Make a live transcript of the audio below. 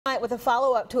With a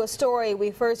follow-up to a story we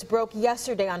first broke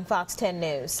yesterday on Fox 10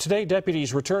 News. Today,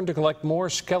 deputies returned to collect more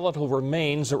skeletal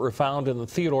remains that were found in the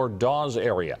Theodore Dawes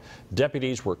area.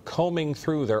 Deputies were combing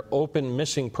through their open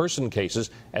missing person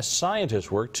cases as scientists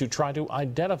worked to try to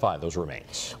identify those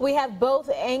remains. We have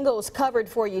both angles covered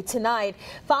for you tonight.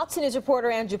 Fox News reporter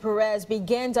Andrew Perez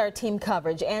begins our team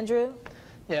coverage. Andrew?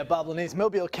 Yeah, Bob Lanise,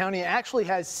 Mobile County actually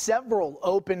has several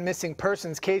open missing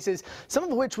persons cases, some of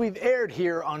which we've aired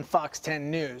here on Fox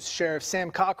 10 News. Sheriff Sam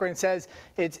Cochran says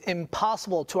it's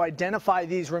impossible to identify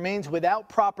these remains without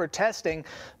proper testing,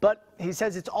 but he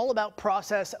says it's all about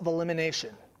process of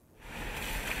elimination.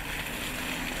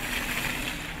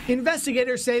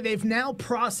 Investigators say they've now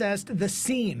processed the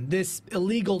scene, this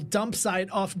illegal dump site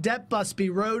off Depp Busby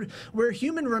Road, where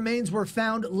human remains were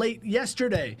found late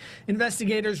yesterday.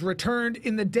 Investigators returned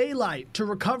in the daylight to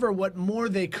recover what more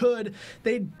they could.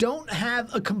 They don't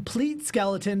have a complete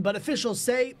skeleton, but officials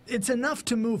say it's enough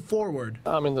to move forward.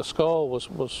 I mean, the skull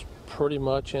was pretty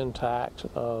much intact.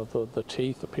 The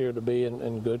teeth appear to be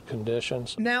in good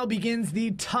conditions. Now begins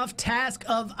the tough task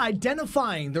of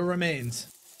identifying the remains.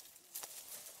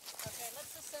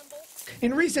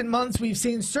 In recent months, we've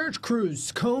seen search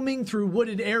crews combing through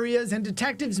wooded areas and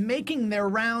detectives making their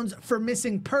rounds for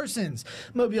missing persons.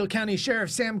 Mobile County Sheriff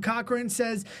Sam Cochran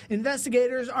says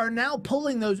investigators are now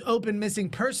pulling those open missing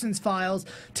persons files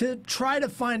to try to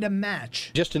find a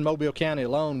match. Just in Mobile County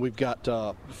alone, we've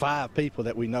got 5 people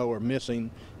that we know are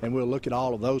missing, and we'll look at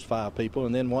all of those 5 people.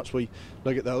 And then once we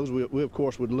look at those, we of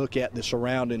course would look at the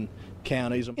surrounding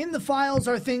counties. In the files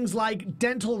are things like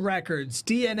dental records,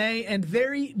 DNA, and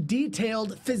very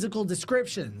detailed physical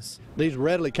descriptions. These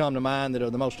readily come to mind that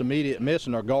are the most immediate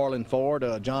missing are Garland Ford,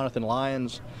 Jonathan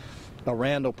Lyons,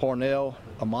 Randall Parnell,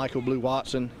 Michael Blue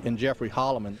Watson, and Jeffrey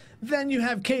Holloman. Then you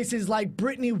have cases like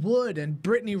Brittany Wood and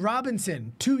Brittany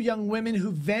Robinson, 2 young women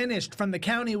who vanished from the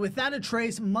county without a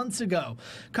trace months ago.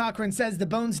 Cochran says the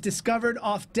bones discovered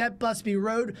off Depp Busby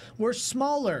Road were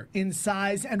smaller in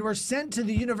size and were sent to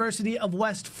the University of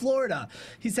West Florida.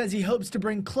 He says he hopes to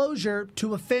bring closure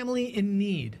to a family in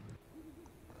need.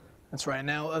 That's right.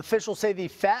 Now, officials say the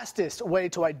fastest way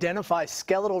to identify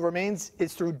skeletal remains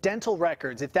is through dental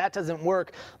records. If that doesn't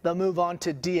work, they'll move on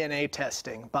to DNA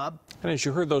testing. Bob? And as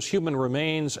you heard, those human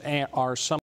remains are some